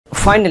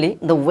Finally,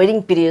 the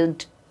waiting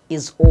period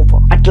is over.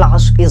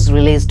 Atlas is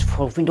released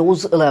for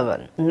Windows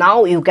 11.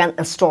 Now you can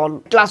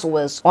install Atlas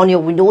OS on your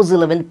Windows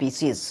 11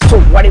 PCs. So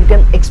what you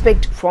can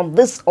expect from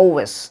this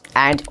OS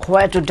and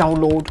where to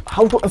download,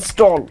 how to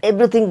install,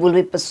 everything will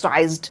be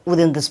precised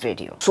within this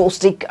video. So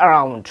stick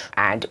around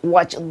and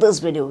watch this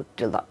video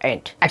till the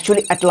end.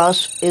 Actually,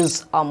 Atlas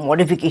is a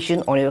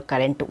modification on your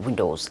current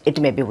Windows.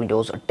 It may be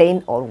Windows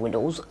 10 or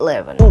Windows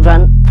 11 to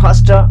run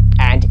faster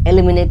and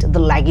eliminate the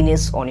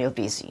lagginess on your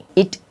PC.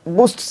 It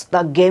boosts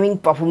the gaming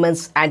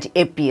performance and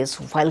FPS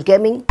while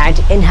gaming and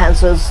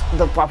enhances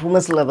the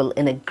performance level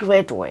in a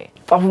great way.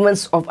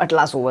 Performance of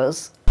Atlas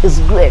OS is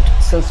great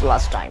since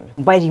last time.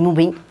 By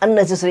removing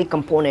unnecessary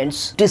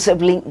components,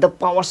 disabling the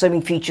power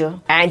saving feature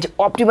and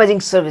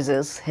optimizing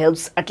services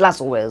helps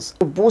Atlas OS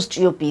to boost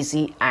your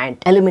PC and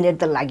eliminate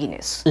the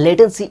lagginess.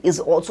 Latency is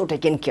also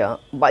taken care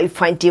by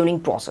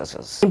fine-tuning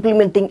processes,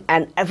 implementing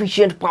an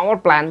efficient power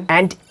plan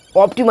and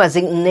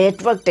optimizing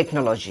network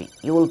technology.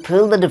 You will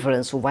feel the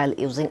difference while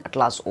using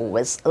Atlas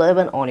OS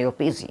 11 on your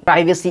PC.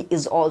 Privacy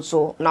is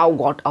also now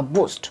got a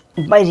boost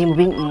by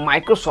removing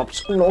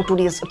Microsoft's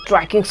notorious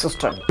tracking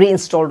system,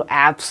 pre-installed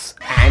apps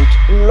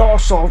and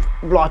lots of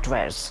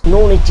bloatwares.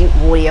 No need to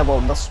worry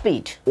about the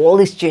speed. All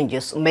these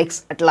changes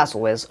makes Atlas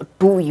OS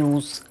to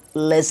use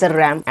lesser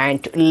RAM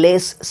and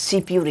less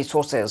CPU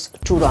resources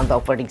to run the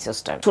operating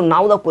system. So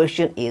now the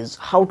question is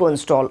how to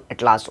install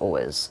Atlas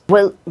OS.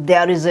 Well,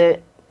 there is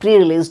a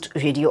pre-released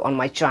video on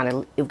my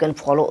channel. You can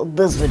follow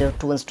this video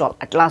to install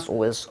Atlas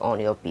OS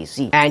on your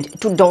PC. And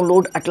to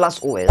download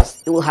Atlas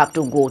OS, you will have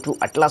to go to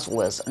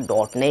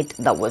atlasos.net,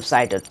 the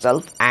website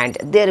itself, and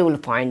there you will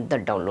find the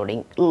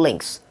downloading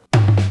links.